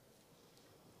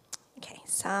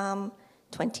Psalm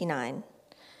 29.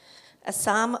 A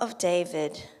psalm of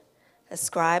David.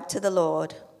 Ascribe to the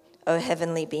Lord, O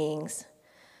heavenly beings.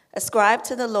 Ascribe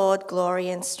to the Lord glory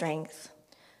and strength.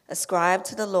 Ascribe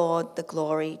to the Lord the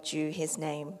glory due his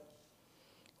name.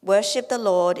 Worship the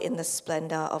Lord in the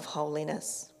splendor of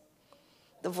holiness.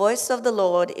 The voice of the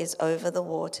Lord is over the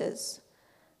waters.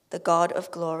 The God of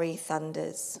glory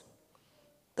thunders.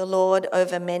 The Lord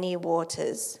over many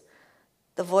waters.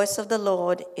 The voice of the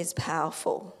Lord is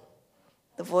powerful.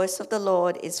 The voice of the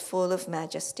Lord is full of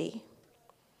majesty.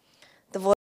 The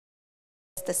voice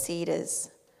of the cedars.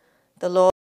 The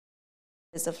Lord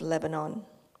is of Lebanon.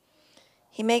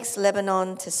 He makes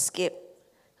Lebanon to skip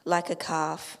like a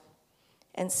calf,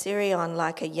 and Sirion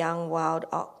like a young wild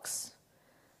ox.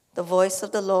 The voice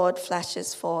of the Lord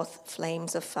flashes forth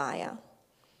flames of fire.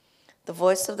 The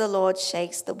voice of the Lord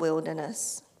shakes the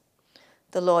wilderness.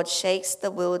 The Lord shakes the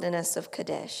wilderness of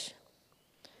Kadesh.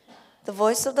 The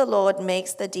voice of the Lord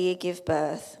makes the deer give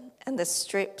birth, and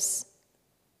strips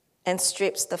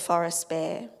the forest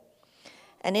bare.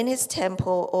 And in his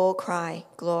temple all cry,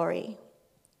 glory.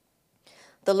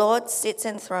 The Lord sits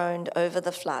enthroned over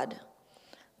the flood.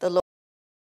 The Lord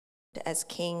as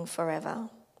king forever.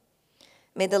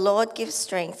 May the Lord give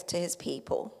strength to his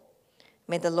people.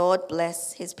 May the Lord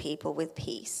bless his people with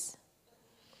peace.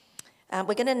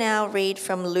 We're going to now read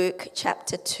from Luke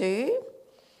chapter 2.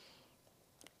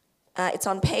 It's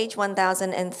on page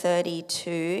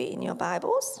 1032 in your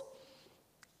Bibles.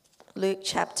 Luke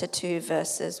chapter 2,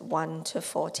 verses 1 to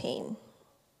 14.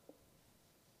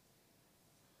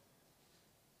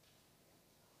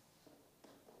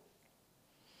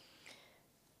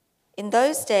 In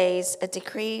those days, a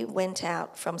decree went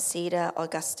out from Caesar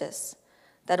Augustus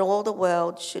that all the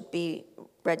world should be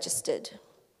registered.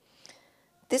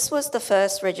 This was the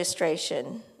first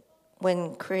registration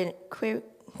when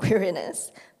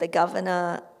Quirinius, the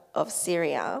governor of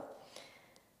Syria,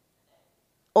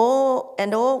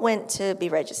 all went to be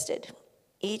registered,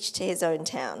 each to his own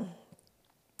town.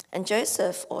 And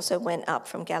Joseph also went up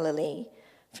from Galilee,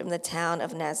 from the town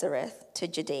of Nazareth to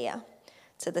Judea,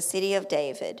 to the city of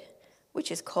David, which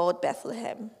is called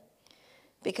Bethlehem,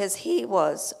 because he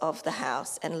was of the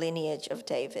house and lineage of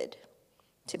David,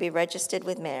 to be registered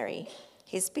with Mary,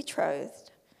 his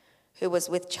betrothed, who was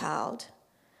with child.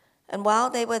 And while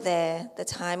they were there, the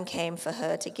time came for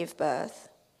her to give birth.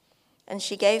 And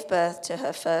she gave birth to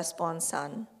her firstborn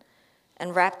son,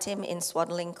 and wrapped him in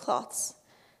swaddling cloths,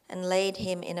 and laid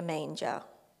him in a manger,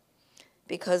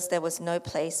 because there was no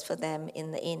place for them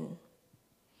in the inn.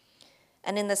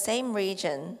 And in the same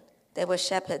region, there were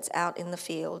shepherds out in the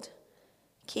field,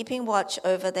 keeping watch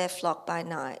over their flock by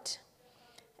night.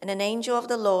 And an angel of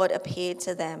the Lord appeared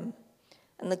to them,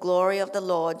 and the glory of the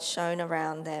Lord shone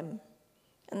around them,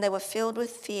 and they were filled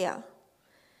with fear.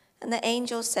 And the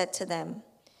angel said to them,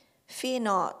 "Fear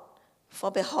not, for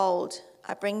behold,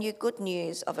 I bring you good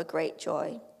news of a great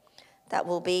joy, that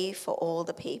will be for all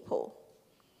the people.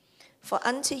 For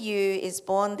unto you is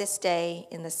born this day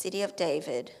in the city of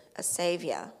David a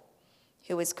Saviour,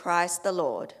 who is Christ the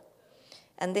Lord.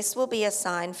 And this will be a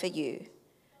sign for you.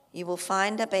 You will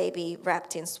find a baby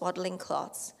wrapped in swaddling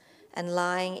cloths and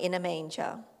lying in a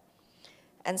manger."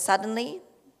 And suddenly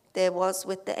there was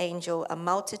with the angel a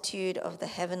multitude of the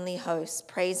heavenly hosts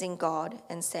praising God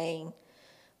and saying,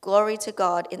 "Glory to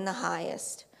God in the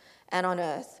highest, and on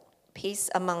earth peace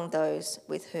among those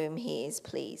with whom he is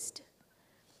pleased."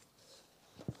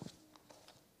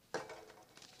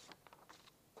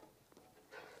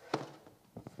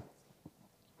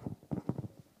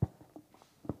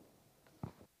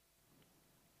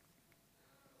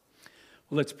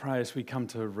 Well, let's pray as we come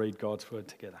to read God's word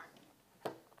together.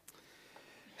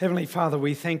 Heavenly Father,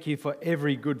 we thank you for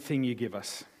every good thing you give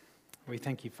us. We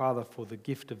thank you, Father, for the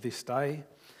gift of this day.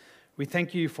 We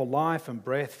thank you for life and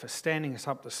breath, for standing us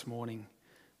up this morning.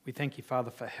 We thank you,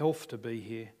 Father, for health to be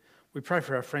here. We pray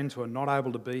for our friends who are not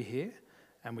able to be here,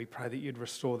 and we pray that you'd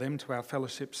restore them to our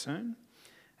fellowship soon.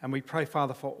 And we pray,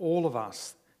 Father, for all of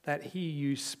us that hear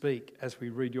you speak as we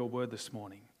read your word this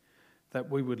morning, that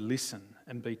we would listen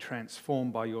and be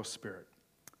transformed by your Spirit.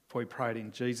 For we pray it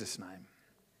in Jesus' name.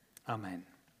 Amen.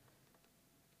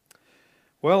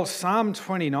 Well, Psalm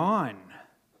 29.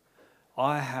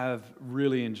 I have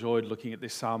really enjoyed looking at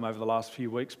this psalm over the last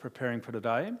few weeks, preparing for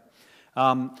today.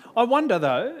 I wonder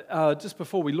though, just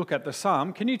before we look at the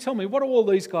psalm, can you tell me what do all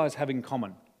these guys have in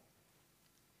common?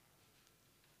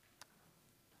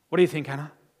 What do you think,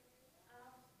 Hannah?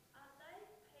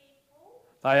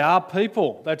 They are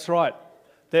people, that's right.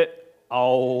 They're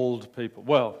old people.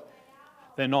 Well,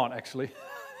 they're not actually.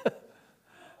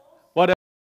 What else?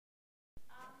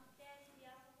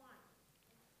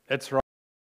 That's right.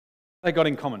 They got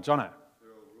in common, Jono?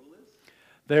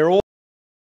 They're all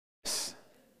rulers.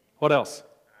 What else?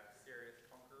 Serious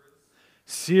conquerors.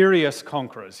 Serious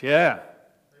conquerors, yeah.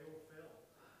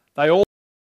 They all.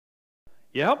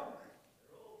 Yep.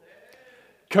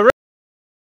 Correct.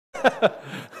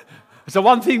 So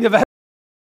one thing they've had.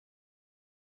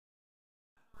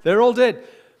 They're all dead.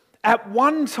 At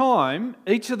one time,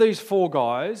 each of these four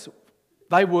guys,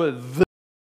 they were the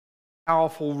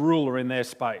powerful ruler in their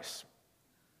space.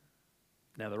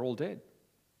 Now they're all dead.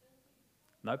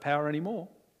 No power anymore.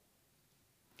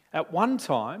 At one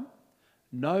time,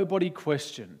 nobody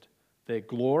questioned their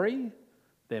glory,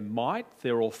 their might,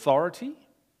 their authority.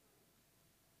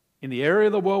 In the area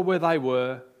of the world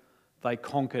where they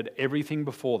conquered everything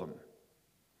before them.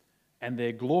 And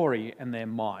their glory and their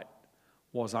might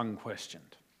was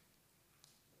unquestioned.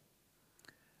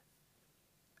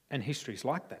 And history's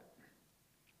like that.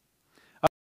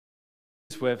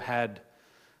 We've had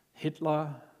Hitler,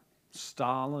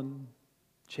 Stalin,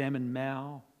 Chairman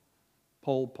Mao,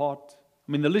 Pol Pot.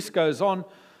 I mean, the list goes on.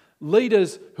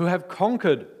 Leaders who have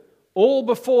conquered all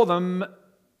before them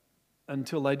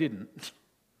until they didn't.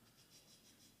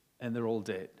 And they're all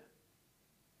dead.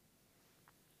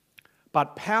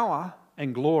 But power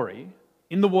and glory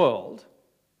in the world,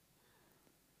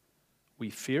 we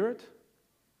fear it,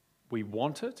 we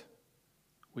want it,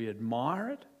 we admire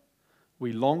it,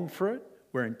 we long for it,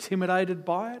 we're intimidated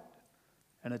by it,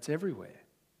 and it's everywhere.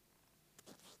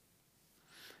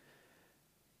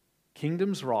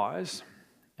 Kingdoms rise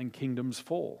and kingdoms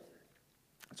fall.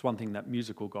 That's one thing that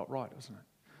musical got right, isn't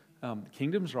it?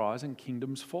 Kingdoms rise and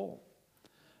kingdoms fall.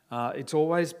 It's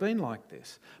always been like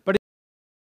this.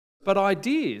 But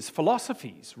ideas,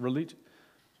 philosophies, religion,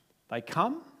 they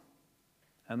come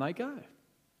and they go.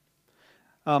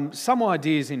 Some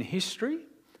ideas in history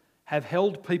have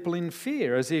held people in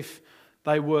fear as if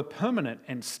they were permanent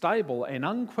and stable and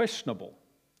unquestionable,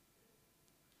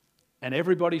 and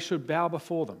everybody should bow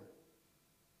before them.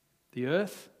 The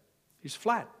earth is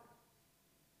flat.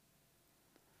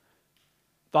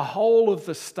 The whole of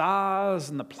the stars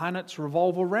and the planets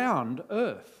revolve around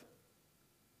Earth.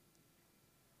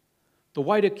 The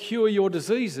way to cure your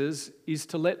diseases is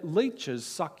to let leeches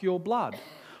suck your blood.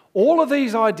 All of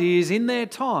these ideas in their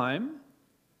time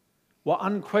were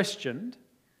unquestioned,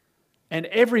 and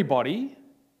everybody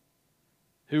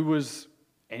who was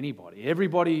anybody,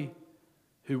 everybody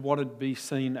who wanted to be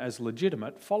seen as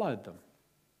legitimate followed them.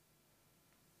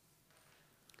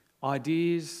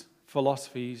 Ideas,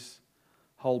 philosophies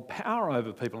hold power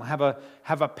over people, have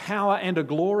a power and a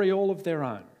glory all of their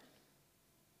own.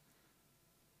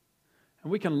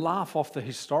 And we can laugh off the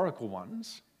historical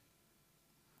ones,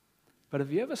 but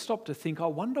have you ever stopped to think, I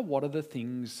wonder what are the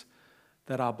things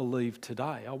that are believed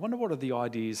today? I wonder what are the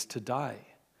ideas today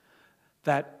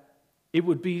that it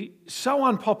would be so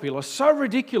unpopular, so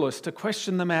ridiculous to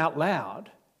question them out loud,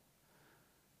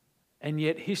 and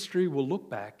yet history will look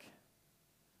back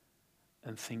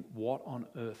and think, what on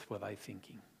earth were they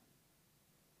thinking?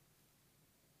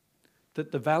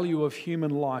 That the value of human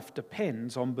life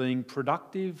depends on being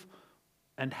productive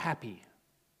and happy.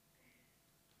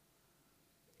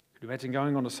 Could you imagine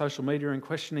going onto social media and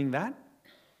questioning that?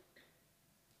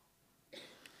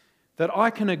 That I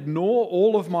can ignore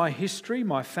all of my history,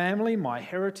 my family, my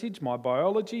heritage, my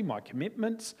biology, my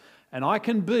commitments, and I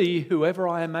can be whoever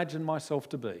I imagine myself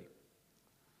to be.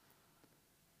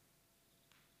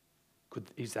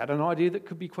 Is that an idea that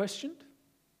could be questioned?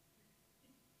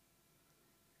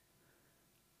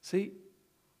 See,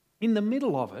 in the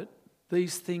middle of it,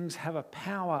 these things have a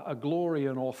power, a glory,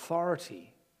 an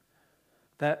authority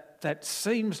that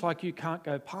seems like you can't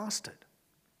go past it.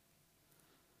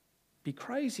 Be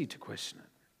crazy to question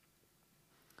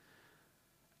it.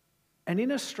 And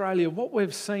in Australia, what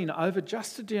we've seen over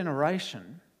just a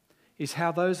generation is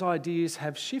how those ideas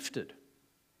have shifted.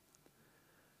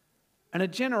 And a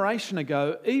generation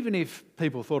ago, even if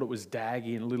people thought it was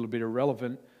daggy and a little bit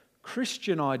irrelevant,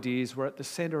 Christian ideas were at the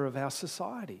centre of our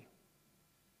society.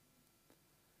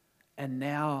 And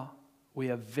now we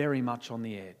are very much on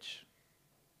the edge.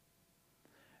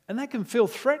 And that can feel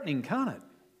threatening, can't it?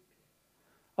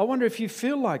 I wonder if you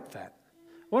feel like that.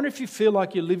 I wonder if you feel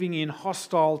like you're living in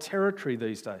hostile territory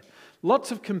these days.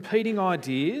 Lots of competing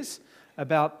ideas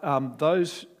about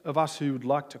those of us who would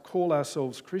like to call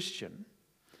ourselves Christian,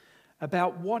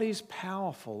 about what is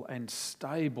powerful and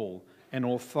stable and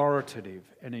authoritative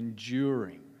and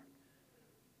enduring.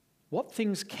 What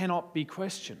things cannot be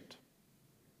questioned.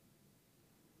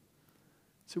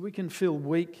 So we can feel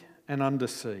weak and under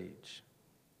siege.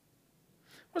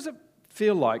 What does it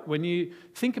feel like when you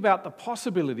think about the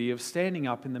possibility of standing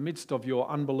up in the midst of your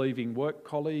unbelieving work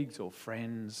colleagues or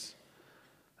friends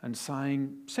and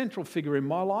saying, central figure in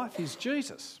my life is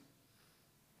Jesus.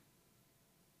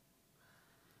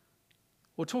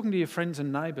 Or talking to your friends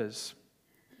and neighbours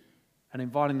and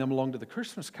inviting them along to the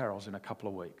Christmas carols in a couple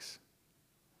of weeks.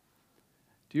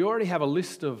 Do you already have a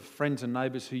list of friends and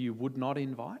neighbours who you would not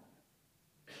invite?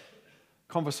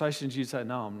 Conversations you'd say,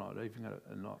 no, I'm not even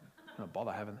going to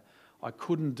bother having that. I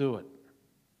couldn't do it.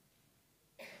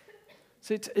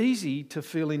 See, it's easy to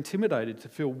feel intimidated, to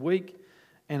feel weak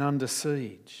and under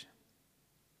siege.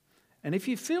 And if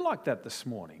you feel like that this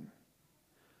morning,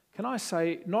 can I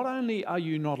say, not only are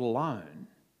you not alone,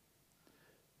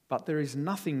 but there is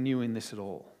nothing new in this at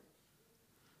all.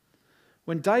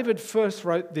 When David first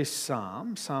wrote this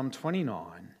psalm, Psalm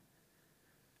 29,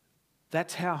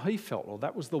 that's how he felt, or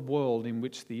that was the world in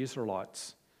which the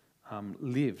Israelites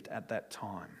lived at that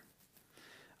time.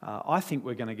 I think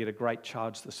we're going to get a great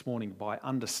charge this morning by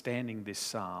understanding this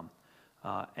psalm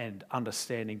and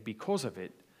understanding, because of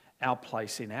it, our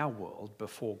place in our world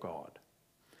before God.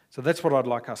 So that's what I'd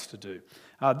like us to do.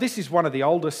 This is one of the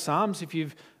oldest psalms. If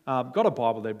you've got a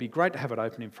Bible there, it'd be great to have it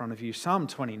open in front of you. Psalm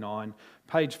 29,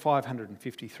 page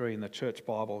 553 in the church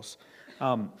Bibles.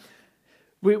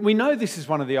 We know this is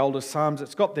one of the oldest psalms.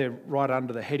 It's got there right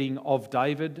under the heading of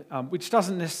David, which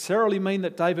doesn't necessarily mean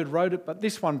that David wrote it, but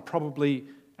this one probably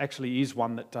actually is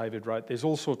one that David wrote. There's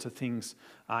all sorts of things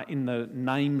in the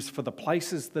names for the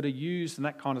places that are used and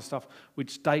that kind of stuff,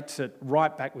 which dates it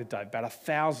right back with David, about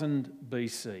 1000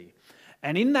 BC.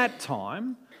 And in that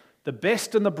time, the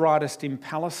best and the brightest in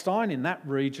Palestine, in that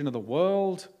region of the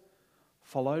world,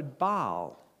 followed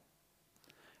Baal.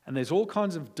 And there's all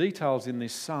kinds of details in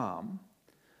this psalm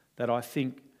that I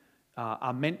think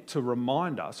are meant to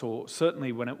remind us, or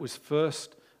certainly when it was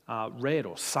first read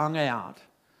or sung out,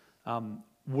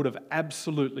 would have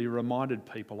absolutely reminded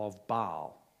people of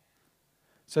Baal.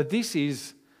 So this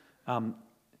is,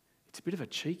 it's a bit of a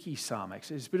cheeky psalm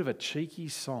actually. It's a bit of a cheeky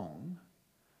song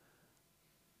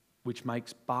which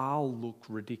makes Baal look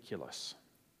ridiculous.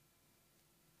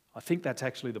 I think that's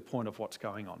actually the point of what's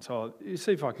going on. So you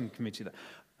see if I can convince you that.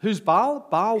 Who's Baal?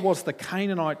 Baal was the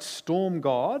Canaanite storm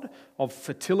god of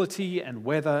fertility and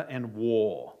weather and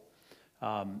war.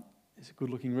 It's a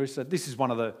good-looking rooster. This is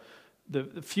one of the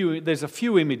few. There's a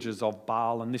few images of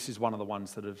Baal, and this is one of the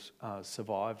ones that have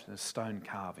survived, a stone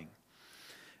carving.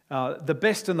 The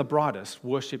best and the brightest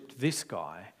worshipped this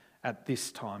guy at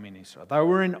this time in Israel. They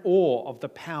were in awe of the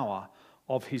power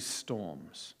of his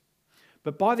storms.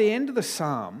 But by the end of the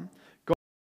psalm, God,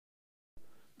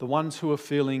 the ones who are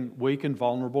feeling weak and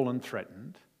vulnerable and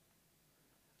threatened,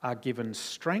 are given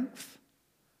strength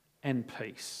and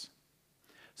peace.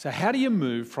 So how do you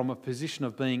move from a position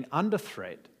of being under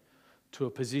threat to a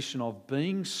position of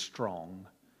being strong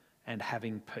and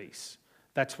having peace?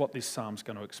 That's what this psalm's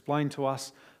going to explain to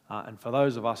us. And for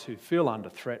those of us who feel under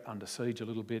threat, under siege a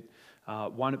little bit,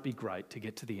 won't it be great to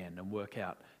get to the end and work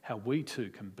out how we too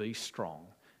can be strong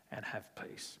and have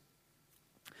peace?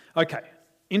 Okay,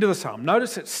 into the psalm.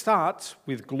 Notice it starts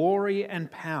with glory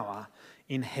and power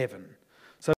in heaven.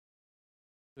 So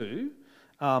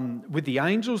with the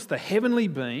angels, the heavenly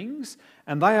beings,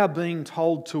 and they are being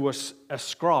told to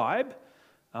ascribe.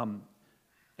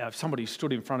 If somebody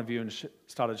stood in front of you and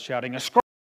started shouting, ascribe,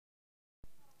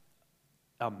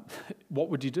 what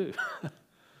would you do?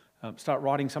 Start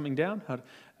writing something down?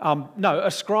 No,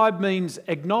 ascribe means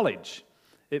acknowledge.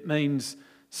 It means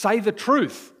say the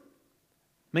truth.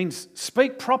 It means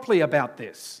speak properly about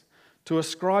this. To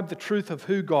ascribe the truth of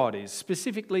who God is.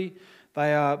 Specifically,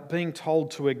 they are being told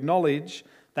to acknowledge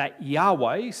that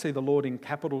Yahweh, see the Lord in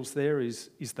capitals there is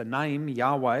the name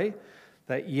Yahweh,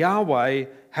 that Yahweh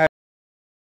has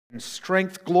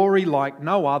strength, glory like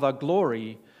no other,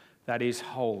 glory that is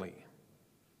holy.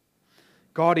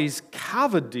 God is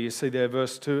covered, do you see there,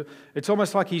 verse 2? It's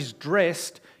almost like he's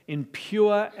dressed in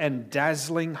pure and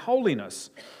dazzling holiness,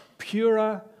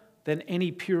 purer than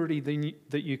any purity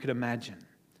that you could imagine.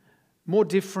 More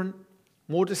different,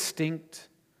 more distinct,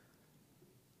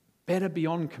 better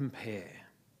beyond compare.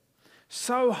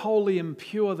 So holy and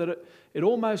pure that it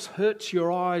almost hurts your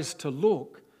eyes to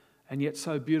look, and yet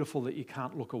so beautiful that you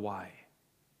can't look away.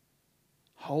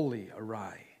 Holy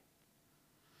array.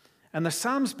 And the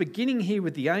psalm's beginning here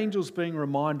with the angels being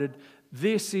reminded,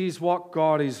 this is what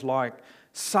God is like.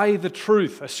 Say the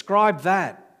truth, ascribe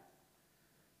that.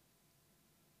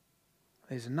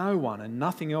 There's no one and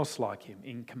nothing else like him,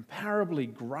 incomparably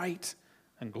great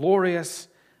and glorious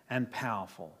and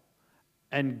powerful.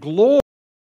 And glory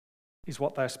is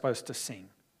what they're supposed to sing.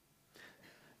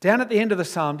 Down at the end of the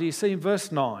psalm, do you see in verse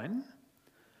 9,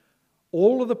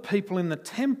 all of the people in the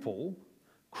temple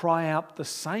cry out the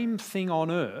same thing on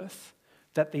earth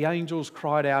that the angels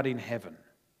cried out in heaven.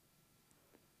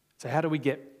 So how do we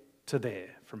get to there,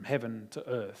 from heaven to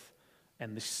earth,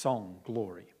 and this song,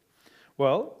 Glory?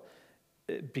 Well,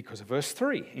 because of verse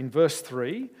 3. In verse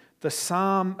 3, the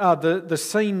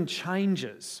scene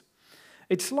changes.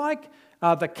 It's like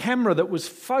the camera that was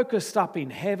focused up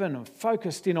in heaven and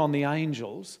focused in on the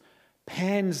angels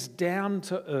pans down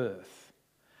to earth.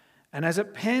 And as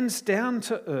it pans down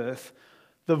to earth,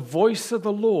 the voice of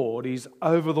the Lord is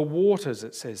over the waters,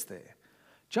 it says there.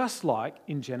 Just like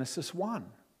in Genesis 1,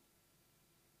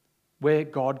 where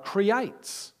God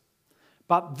creates.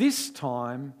 But this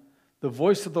time, the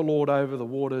voice of the Lord over the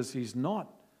waters is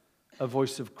not a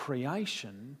voice of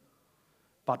creation,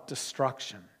 but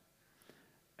destruction.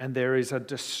 And there is a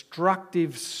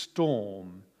destructive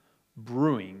storm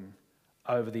brewing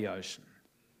over the ocean.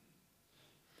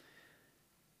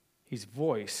 His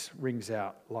voice rings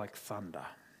out like thunder.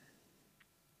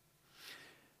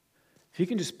 If you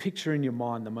can just picture in your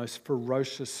mind the most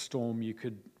ferocious storm you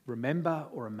could remember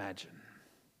or imagine.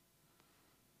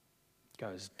 It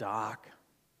goes dark.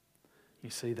 You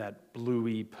see that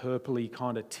bluey, purpley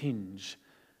kind of tinge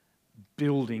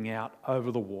building out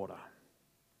over the water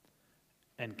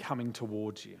and coming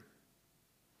towards you.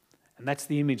 And that's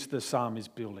the image the psalm is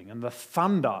building. And the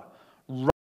thunder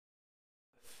rolls,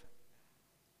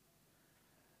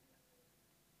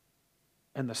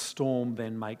 and the storm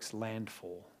then makes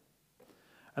landfall.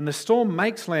 And the storm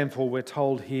makes landfall, we're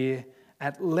told here,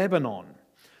 at Lebanon.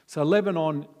 So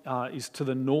Lebanon is to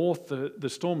the north. The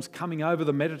storm's coming over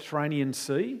the Mediterranean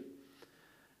Sea.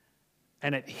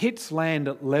 And it hits land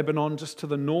at Lebanon, just to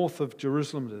the north of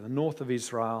Jerusalem, to the north of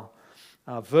Israel.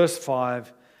 Verse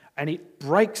 5, and it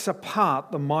breaks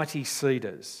apart the mighty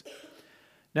cedars.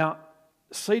 Now,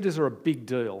 cedars are a big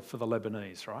deal for the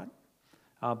Lebanese, right?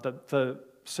 The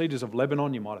cedars of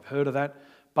Lebanon, you might have heard of that.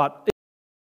 But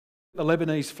the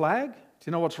Lebanese flag, do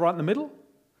you know what's right in the middle?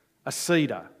 A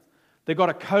cedar. They've got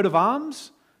a coat of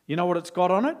arms. You know what it's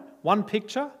got on it? One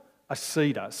picture, a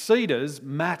cedar. Cedars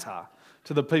matter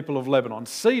to the people of Lebanon.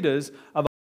 Cedars are the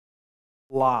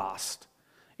last.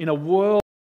 In a world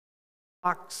of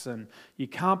flux and you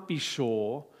can't be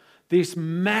sure, this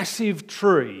massive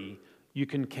tree you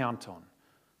can count on.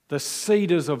 The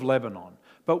cedars of Lebanon.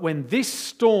 But when this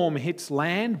storm hits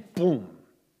land, boom,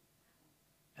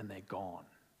 and they're gone.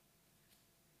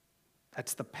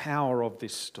 That's the power of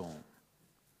this storm.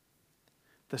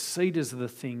 The cedars are the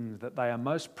thing that they are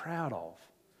most proud of,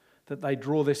 that they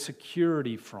draw their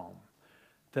security from,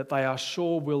 that they are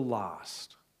sure will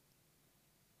last.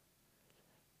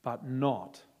 But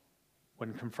not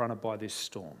when confronted by this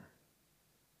storm.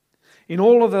 In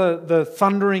all of the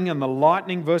thundering and the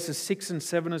lightning, verses 6 and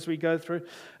 7 as we go through,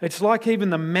 it's like even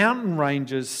the mountain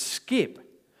ranges skip.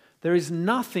 There is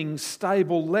nothing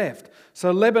stable left. So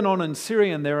Lebanon and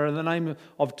Syrian, there are the name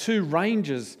of two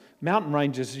ranges, mountain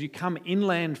ranges, as you come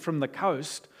inland from the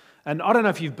coast. And I don't know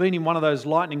if you've been in one of those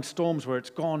lightning storms where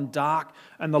it's gone dark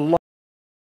and the light,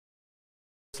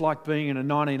 it's like being in a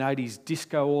 1980s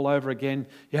disco all over again.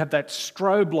 You have that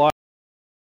strobe light.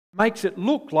 Makes it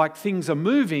look like things are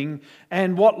moving,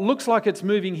 and what looks like it's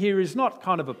moving here is not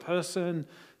kind of a person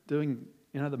doing,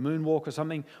 the moonwalk or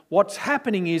something. What's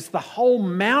happening is the whole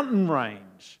mountain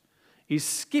range is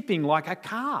skipping like a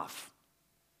calf.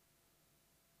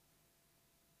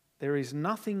 There is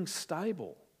nothing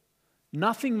stable,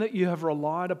 nothing that you have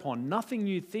relied upon, nothing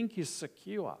you think is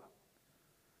secure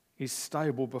is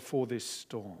stable before this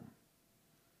storm.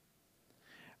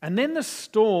 And then the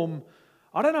storm,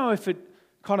 I don't know if it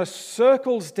kind of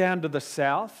circles down to the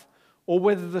south or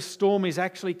whether the storm is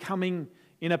actually coming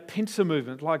in a pincer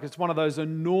movement, like it's one of those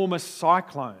enormous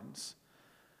cyclones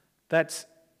that's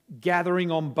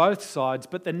gathering on both sides.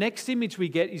 But the next image we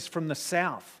get is from the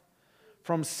south,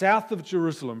 from south of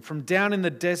Jerusalem, from down in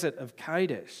the desert of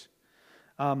Kadesh.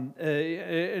 And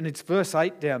it's verse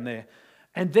 8 down there.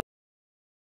 And then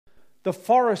the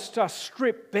forests are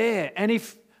stripped bare. And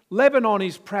if Lebanon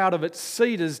is proud of its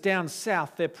cedars, down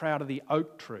south they're proud of the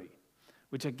oak tree,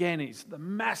 which again is the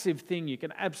massive thing you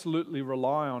can absolutely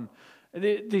rely on.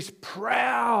 This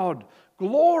proud,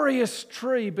 glorious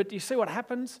tree, but do you see what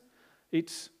happens?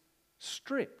 It's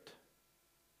stripped,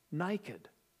 naked,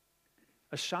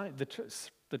 ashamed.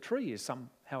 The tree is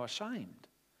somehow ashamed.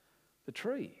 The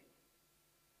tree.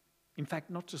 In fact,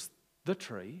 not just the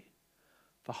tree,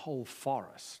 the whole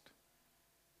forest.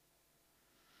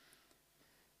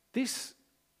 This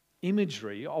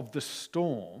imagery of the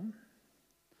storm,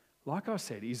 like I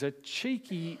said, is a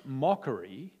cheeky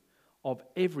mockery of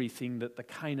everything that the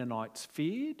Canaanites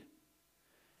feared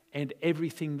and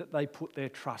everything that they put their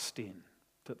trust in,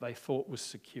 that they thought was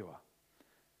secure.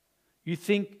 You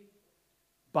think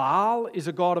Baal is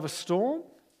a god of a storm?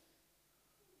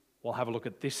 Well, have a look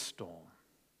at this storm.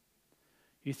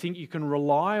 You think you can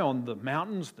rely on the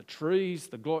mountains, the trees,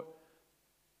 the glory?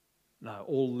 No,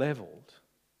 all leveled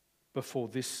before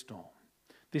this storm.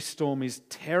 This storm is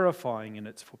terrifying in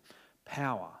its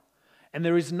power. And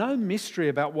there is no mystery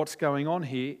about what's going on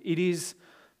here. It is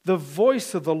the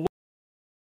voice of the Lord.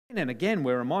 And again,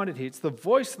 we're reminded here, it's the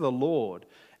voice of the Lord,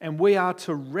 and we are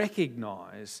to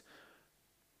recognize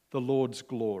the Lord's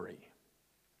glory.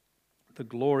 The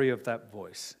glory of that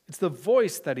voice. It's the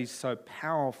voice that is so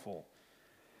powerful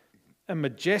and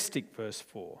majestic, verse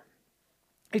 4.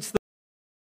 It's the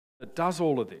voice that does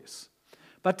all of this.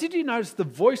 But did you notice the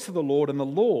voice of the Lord and the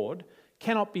Lord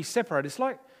cannot be separated? It's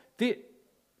like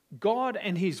God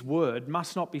and His Word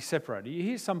must not be separated. You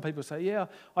hear some people say, yeah,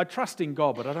 I trust in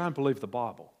God, but I don't believe the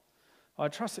Bible. I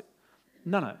trust it.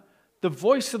 No. The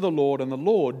voice of the Lord and the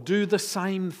Lord do the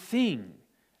same thing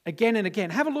again and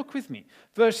again. Have a look with me.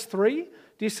 Verse 3,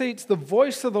 do you see it's the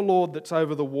voice of the Lord that's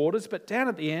over the waters, but down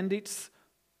at the end it's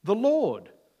the Lord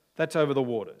that's over the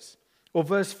waters. Or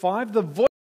verse 5, the voice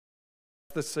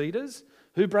of the cedars.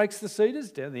 Who breaks the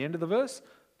cedars? Down at the end of the verse,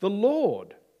 the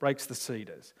Lord breaks the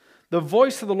cedars. The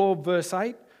voice of the Lord, verse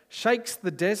 8, shakes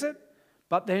the desert,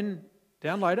 but then,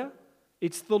 down later,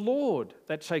 it's the Lord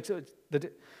that shakes it.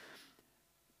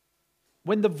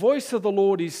 When the voice of the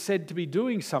Lord is said to be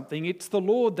doing something, it's the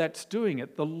Lord that's doing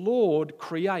it. The Lord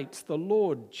creates, the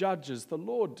Lord judges, the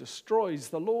Lord destroys,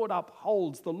 the Lord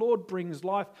upholds, the Lord brings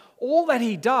life. All that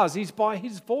He does is by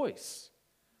His voice.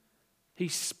 He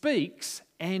speaks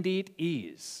and it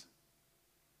is.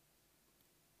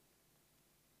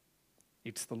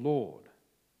 It's the Lord.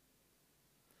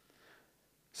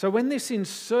 So when this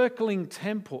encircling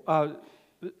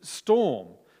storm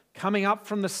coming up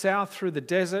from the south through the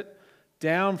desert,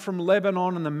 down from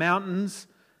Lebanon and the mountains,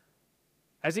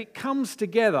 as it comes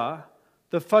together,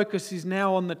 the focus is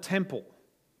now on the temple.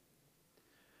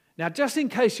 Now, just in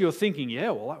case you're thinking, yeah,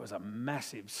 well, that was a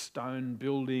massive stone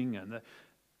building and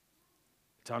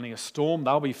it's only a storm,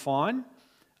 they'll be fine.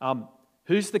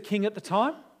 Who's the king at the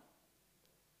time?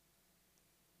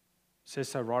 It says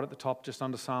so right at the top, just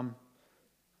under Psalm.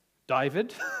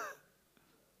 David.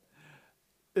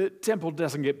 The temple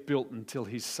doesn't get built until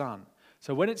his son.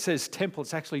 So when it says temple,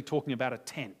 it's actually talking about a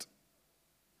tent.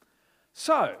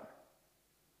 So,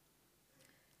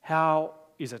 how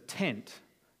is a tent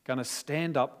going to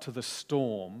stand up to the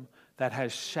storm that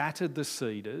has shattered the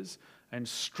cedars and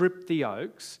stripped the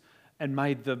oaks and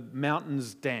made the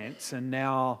mountains dance, and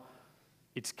now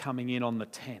it's coming in on the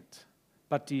tent?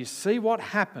 But do you see what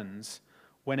happens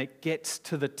when it gets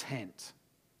to the tent?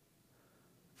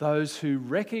 Those who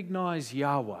recognize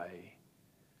Yahweh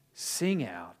sing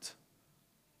out,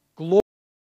 glory,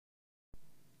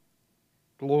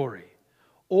 glory.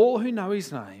 All who know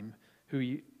His name,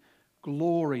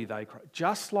 glory they cry,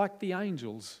 just like the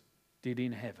angels did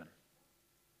in heaven.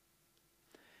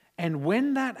 And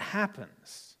when that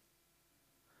happens,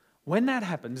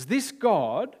 this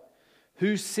God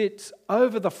who sits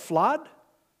over the flood,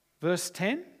 verse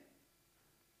 10,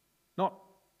 not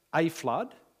a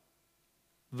flood,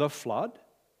 the flood,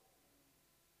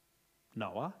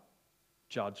 Noah,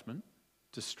 judgment,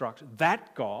 destruction.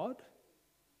 That God,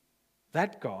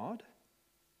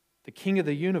 the King of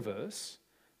the universe,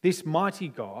 this mighty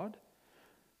God,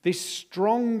 this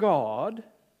strong God,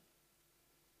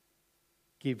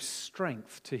 gives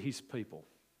strength to His people.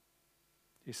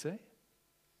 You see?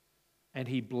 And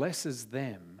He blesses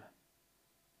them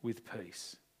with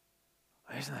peace.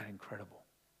 Isn't that incredible?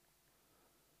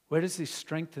 Where does this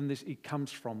strength and this? It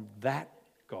comes from that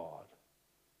God.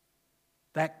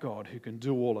 That God who can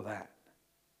do all of that.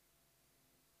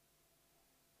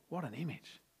 What an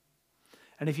image.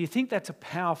 And if you think that's a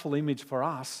powerful image for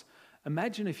us,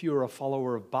 imagine if you were a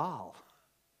follower of Baal.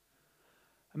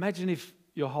 Imagine if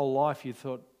your whole life you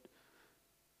thought,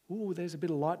 ooh, there's a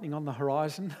bit of lightning on the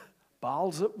horizon.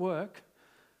 Baal's at work.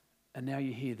 And now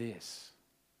you hear this.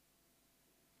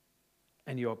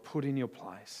 And you are put in your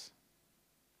place.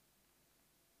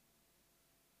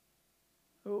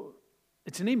 Oh,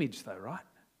 it's an image though, right?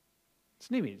 It's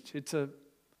an image. It's a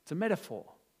metaphor.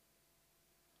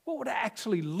 What would it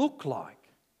actually look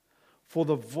like for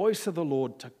the voice of the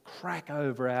Lord to crack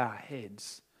over our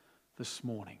heads this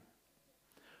morning?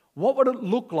 What would it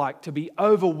look like to be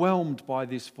overwhelmed by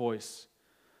this voice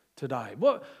today?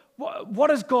 What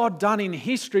has God done in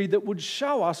history that would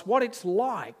show us what it's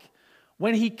like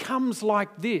when He comes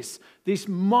like this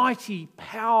mighty,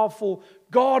 powerful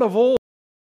God of all?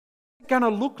 What's it going to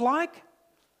look like?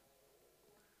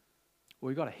 Well,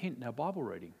 we've got a hint in our Bible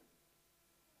reading.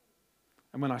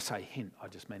 And when I say hint, I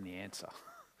just mean the answer.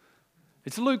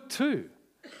 It's Luke 2.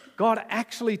 God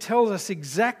actually tells us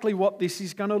exactly what this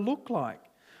is going to look like.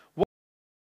 What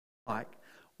it's like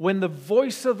when the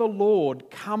voice of the Lord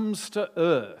comes to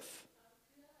earth.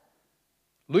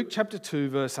 Luke chapter 2,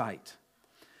 verse 8.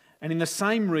 And in the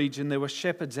same region there were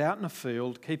shepherds out in a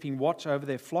field, keeping watch over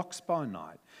their flocks by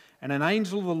night. And an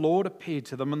angel of the Lord appeared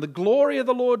to them, and the glory of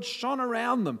the Lord shone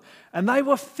around them, and they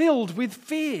were filled with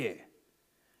fear.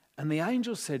 And the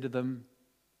angel said to them,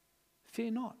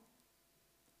 "Fear not,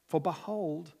 for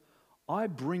behold, I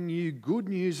bring you good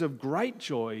news of great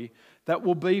joy that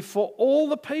will be for all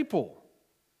the people.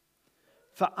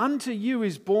 For unto you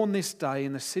is born this day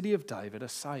in the city of David a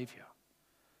Saviour,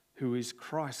 who is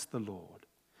Christ the Lord.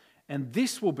 And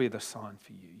this will be the sign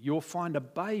for you. You'll find a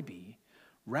baby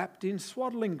wrapped in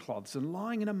swaddling cloths and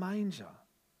lying in a manger."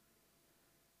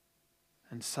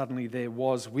 And suddenly there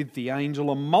was with the angel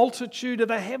a multitude of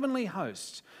the heavenly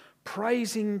hosts,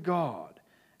 praising God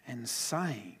and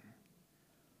saying,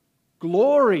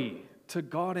 "Glory to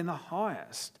God in the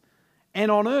highest, and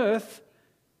on earth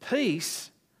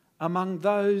peace among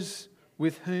those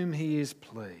with whom he is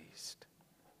pleased."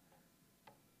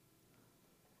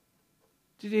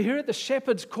 Did you hear it? The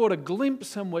shepherds caught a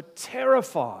glimpse and were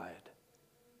terrified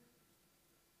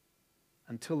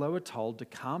until they were told to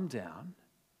calm down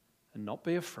and not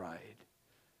be afraid,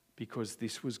 because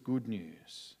this was good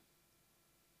news.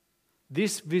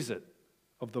 This visit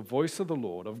of the voice of the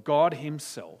Lord, of God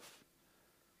himself,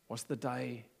 was the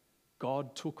day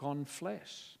God took on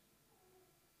flesh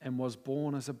and was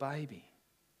born as a baby.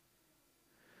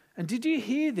 And did you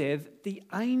hear there that the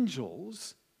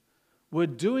angels were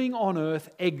doing on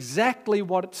earth exactly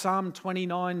what Psalm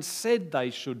 29 said they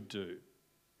should do?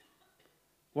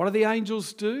 What do the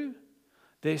angels do?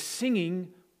 They're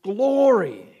singing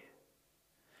glory.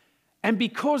 And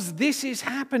because this is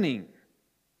happening,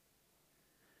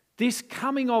 this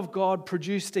coming of God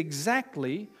produced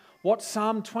exactly what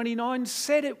Psalm 29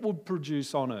 said it would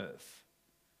produce on earth: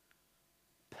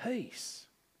 peace.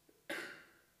 Do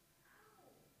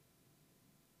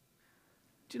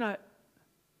you know,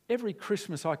 every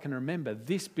Christmas I can remember,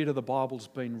 this bit of the Bible's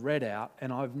been read out,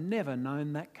 and I've never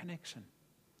known that connection.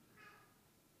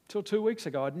 Till 2 weeks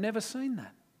ago, I'd never seen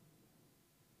that.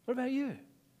 What about you?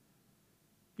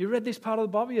 You read this part of the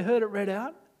Bible, you heard it read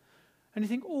out, and you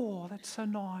think, "Oh, that's so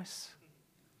nice."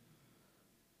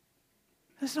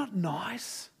 It's not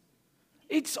nice.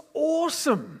 It's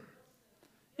awesome.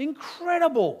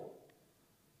 Incredible.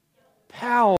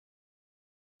 Power.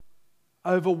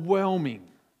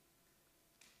 Overwhelming.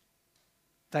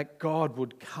 That God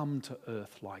would come to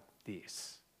earth like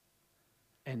this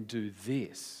and do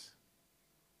this.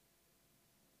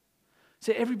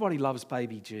 See, everybody loves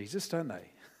baby Jesus, don't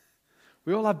they?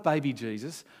 We all love baby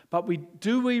Jesus, but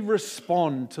do we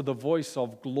respond to the voice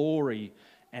of glory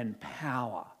and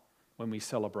power when we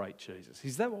celebrate Jesus?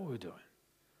 Is that what we're doing?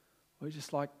 We're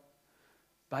just like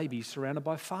babies surrounded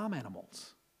by farm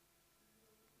animals.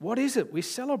 What is it we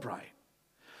celebrate?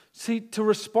 See, to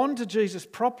respond to Jesus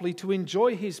properly, to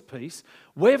enjoy his peace,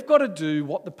 we've got to do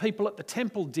what the people at the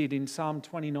temple did in Psalm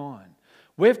 29.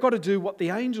 We've got to do what the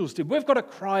angels did. We've got to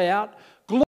cry out,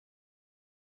 "Glory,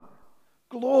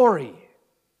 glory,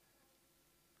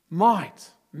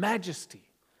 might, majesty,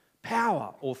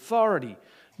 power, authority.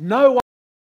 No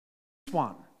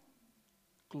one,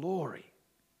 glory."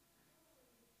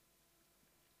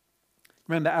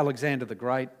 Remember Alexander the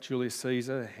Great, Julius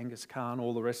Caesar, Genghis Khan,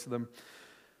 all the rest of them?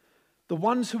 The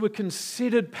ones who were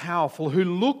considered powerful, who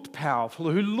looked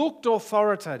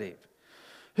authoritative,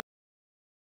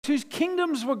 whose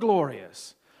kingdoms were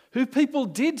glorious, who people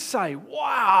did say,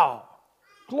 "Wow,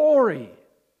 glory,"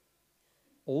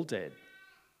 all dead.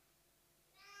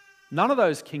 None of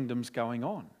those kingdoms going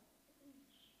on.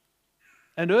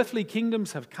 And earthly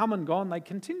kingdoms have come and gone. They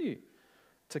continue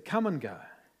to come and go.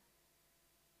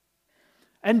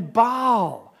 And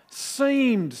Baal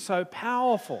seemed so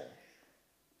powerful.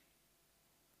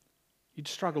 You'd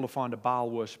struggle to find a Baal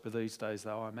worshipper these days,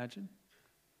 though, I imagine.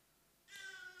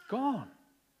 Gone.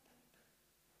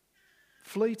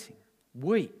 Fleeting.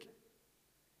 Weak.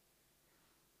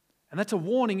 And that's a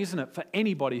warning, isn't it, for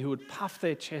anybody who would puff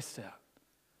their chest out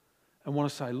and want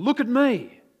to say, "Look at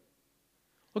me.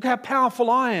 Look how powerful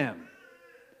I am.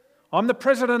 I'm the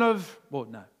president of..." Well,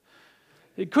 no.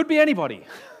 It could be anybody.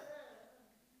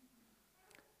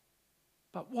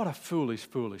 But what a foolish,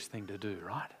 foolish thing to do,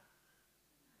 right?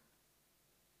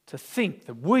 To think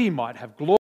that we might have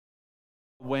glory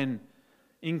when,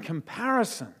 in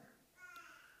comparison,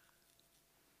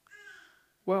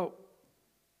 well,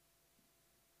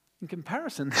 in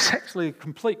comparison, there's actually a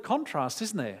complete contrast,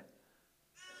 isn't there?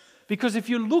 Because if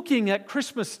you're looking at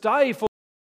Christmas Day for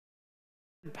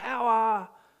power,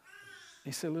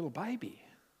 You see a little baby.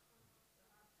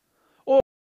 Or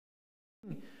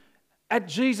at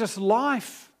Jesus'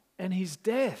 life and his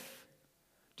death,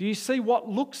 do you see what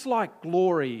looks like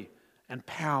glory and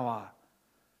power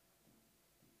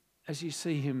as you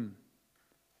see him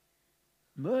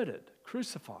murdered,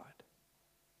 crucified,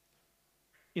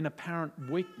 in apparent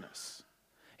weakness?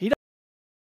 He doesn't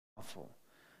look powerful.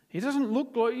 He doesn't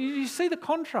look glorious. You see the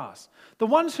contrast. The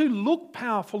ones who look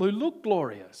powerful, who look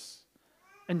glorious,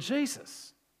 and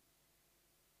Jesus.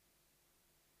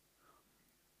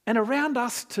 And around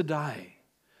us today,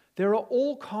 there are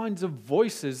all kinds of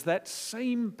voices that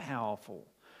seem powerful,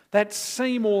 that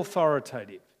seem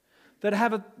authoritative, that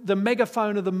have the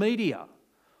megaphone of the media,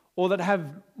 or that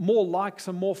have more likes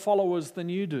and more followers than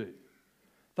you do.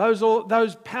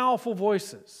 Those powerful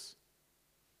voices.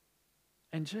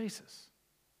 And Jesus.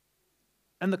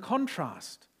 And the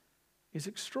contrast is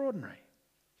extraordinary.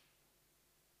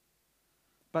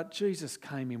 But Jesus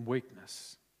came in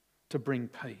weakness to bring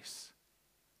peace,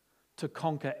 to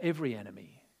conquer every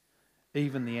enemy,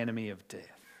 even the enemy of death.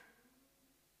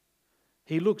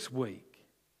 He looks weak,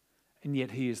 and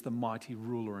yet he is the mighty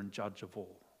ruler and judge of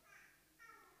all.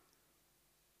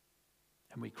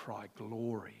 And we cry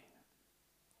glory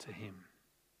to him.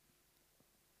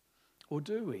 Or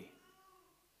do we?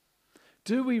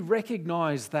 Do we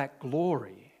recognize that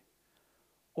glory,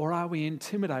 or are we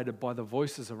intimidated by the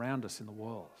voices around us in the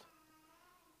world?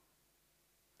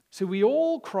 See, we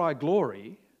all cry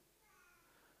glory.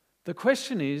 The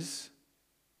question is,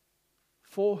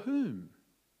 for whom?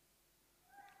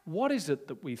 What is it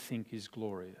that we think is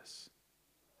glorious?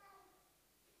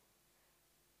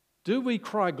 Do we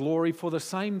cry glory for the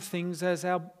same things as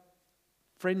our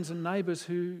friends and neighbours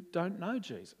who don't know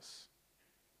Jesus?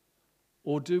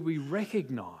 Or do we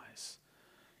recognise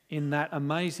in that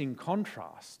amazing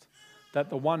contrast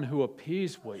that the one who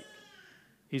appears weak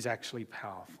is actually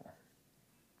powerful?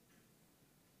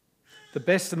 The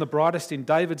best and the brightest in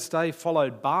David's day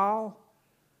followed Baal,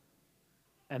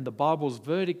 and the Bible's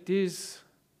verdict is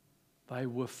they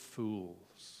were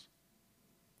fools.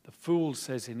 The fool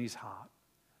says in his heart,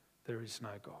 there is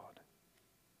no God.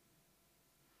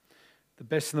 The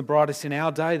best and the brightest in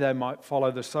our day, they might follow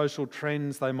the social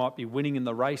trends, they might be winning in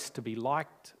the race to be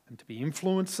liked and to be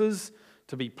influencers,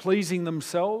 to be pleasing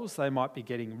themselves, they might be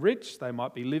getting rich, they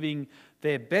might be living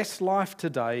their best life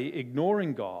today,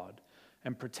 ignoring God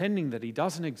and pretending that he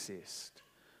doesn't exist.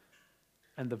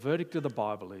 And the verdict of the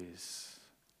Bible is,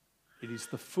 it is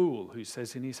the fool who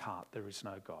says in his heart, there is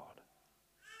no God.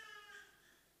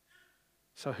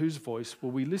 So whose voice will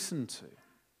we listen to?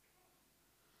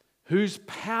 Whose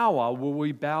power will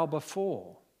we bow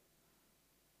before?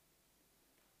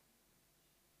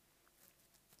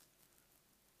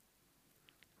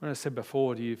 When I said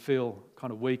before, do you feel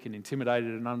kind of weak and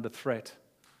intimidated and under threat?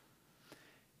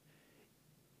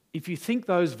 If you think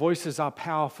those voices are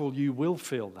powerful, you will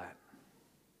feel that.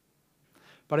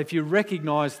 But if you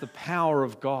recognize the power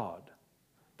of God,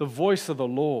 the voice of the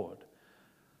Lord,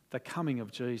 the coming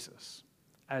of Jesus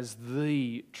as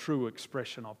the true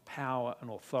expression of power and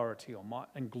authority or might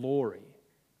and glory,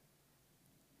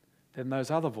 then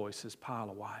those other voices pile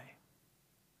away.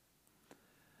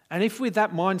 And if with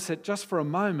that mindset, just for a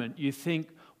moment, you think,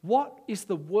 what is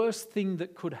the worst thing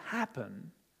that could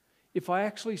happen if I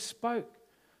actually spoke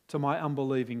to my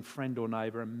unbelieving friend or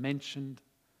neighbour and mentioned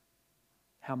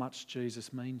how much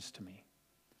Jesus means to me?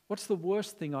 What's the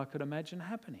worst thing I could imagine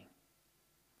happening?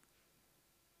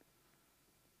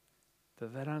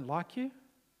 That they don't like you?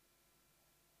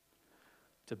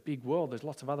 It's a big world. There's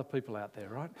lots of other people out there,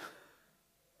 right?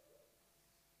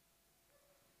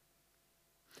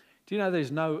 Do you know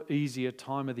there's no easier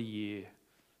time of the year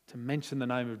to mention the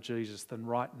name of Jesus than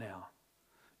right now?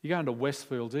 You go into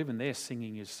Westfields, even they're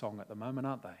singing his song at the moment,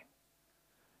 aren't they?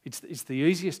 It's the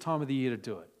easiest time of the year to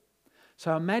do it.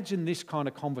 So imagine this kind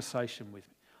of conversation with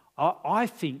me. I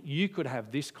think you could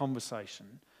have this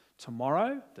conversation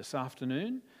tomorrow, this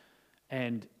afternoon,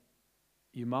 and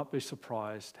you might be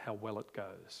surprised how well it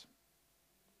goes.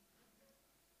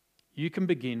 You can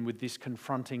begin with this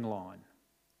confronting line.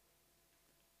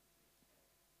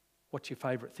 What's your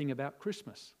favourite thing about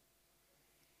Christmas?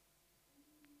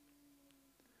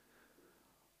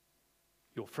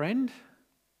 Your friend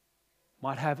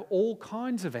might have all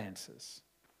kinds of answers.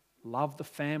 Love the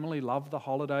family, love the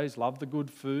holidays, love the good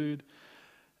food.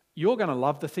 You're going to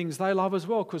love the things they love as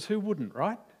well, because who wouldn't,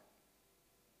 right?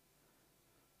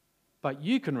 But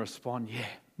you can respond, yeah,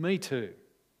 me too.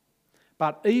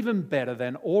 But even better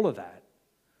than all of that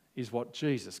is what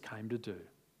Jesus came to do. Do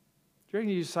you reckon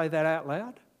you say that out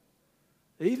loud?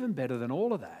 Even better than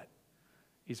all of that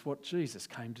is what Jesus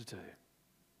came to do.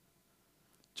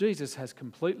 Jesus has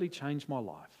completely changed my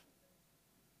life.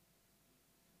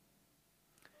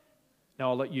 Now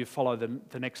I'll let you follow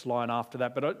the next line after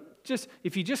that, but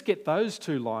if you just get those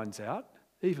two lines out,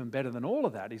 even better than all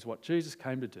of that is what Jesus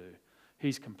came to do.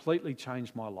 He's completely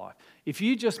changed my life. If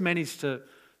you just manage to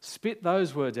spit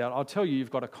those words out, I'll tell you,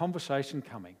 you've got a conversation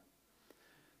coming.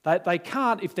 They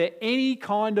can't, if they're any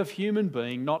kind of human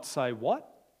being, not say, what?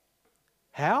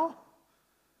 How?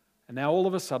 And now all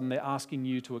of a sudden they're asking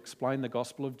you to explain the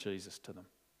gospel of Jesus to them.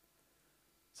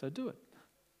 So do it.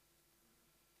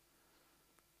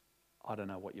 I don't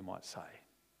know what you might say.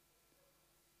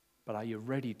 But are you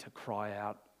ready to cry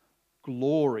out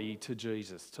glory to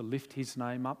Jesus, to lift his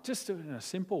name up, just in a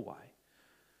simple way?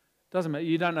 Doesn't matter,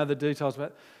 you don't know the details,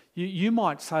 but you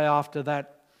might say after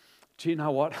that, do you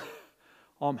know what?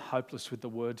 I'm hopeless with the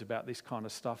words about this kind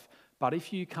of stuff, but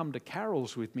if you come to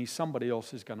carols with me, somebody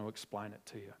else is going to explain it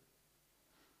to you.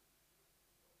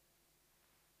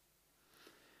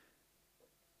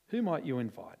 Who might you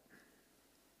invite?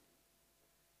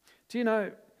 Do you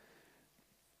know,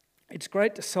 it's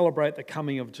great to celebrate the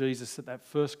coming of Jesus at that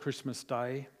first Christmas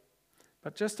day,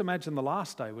 but just imagine the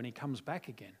last day when he comes back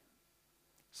again.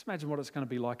 Just imagine what it's going to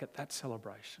be like at that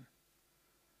celebration.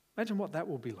 Imagine what that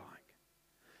will be like.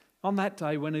 On that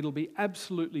day when it'll be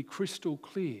absolutely crystal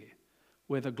clear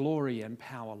where the glory and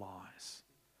power lies.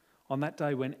 On that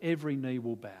day when every knee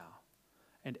will bow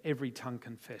and every tongue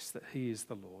confess that he is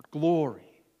the Lord.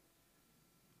 Glory.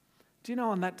 Do you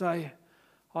know on that day,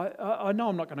 I know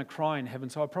I'm not going to cry in heaven,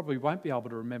 so I probably won't be able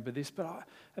to remember this, but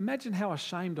imagine how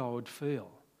ashamed I would feel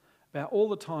about all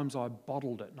the times I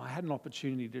bottled it and I had an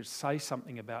opportunity to say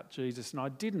something about Jesus and I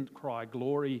didn't cry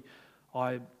glory,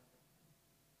 I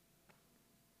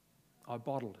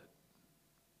bottled it.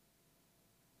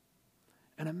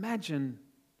 And imagine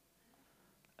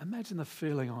the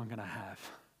feeling I'm going to have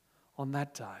on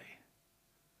that day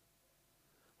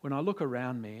when I look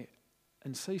around me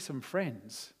and see some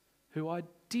friends who I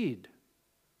did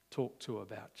talk to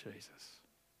about Jesus.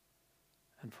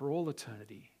 And for all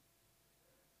eternity,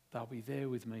 they'll be there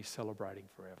with me celebrating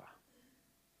forever.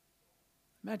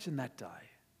 Imagine that day.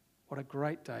 What a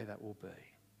great day that will be.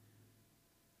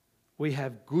 We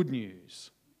have good news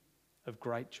of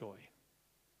great joy.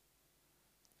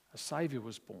 A Saviour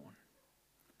was born.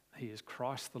 He is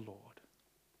Christ the Lord.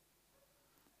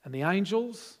 And the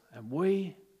angels and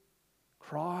we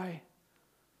cry,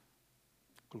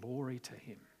 glory to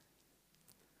him.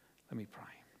 Let me pray.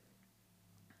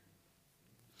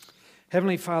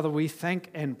 Heavenly Father, we thank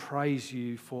and praise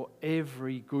you for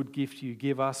every good gift you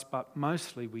give us, but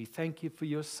mostly we thank you for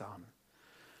your Son.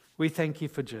 We thank you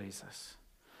for Jesus.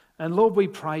 And Lord, we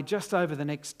pray just over the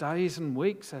next days and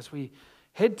weeks as we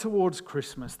head towards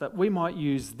Christmas that we might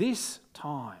use this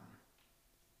time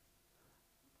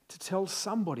to tell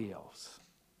somebody else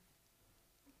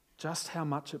just how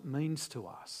much it means to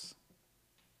us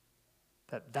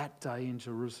that day in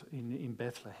Jerusalem, in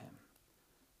Bethlehem,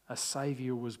 a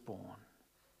Saviour was born,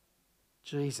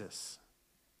 Jesus,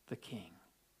 the King.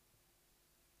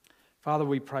 Father,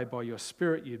 we pray by your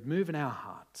Spirit you'd move in our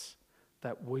hearts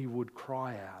that we would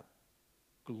cry out,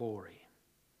 glory.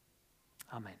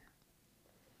 Amen.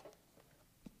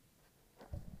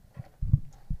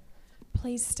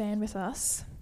 Please stand with us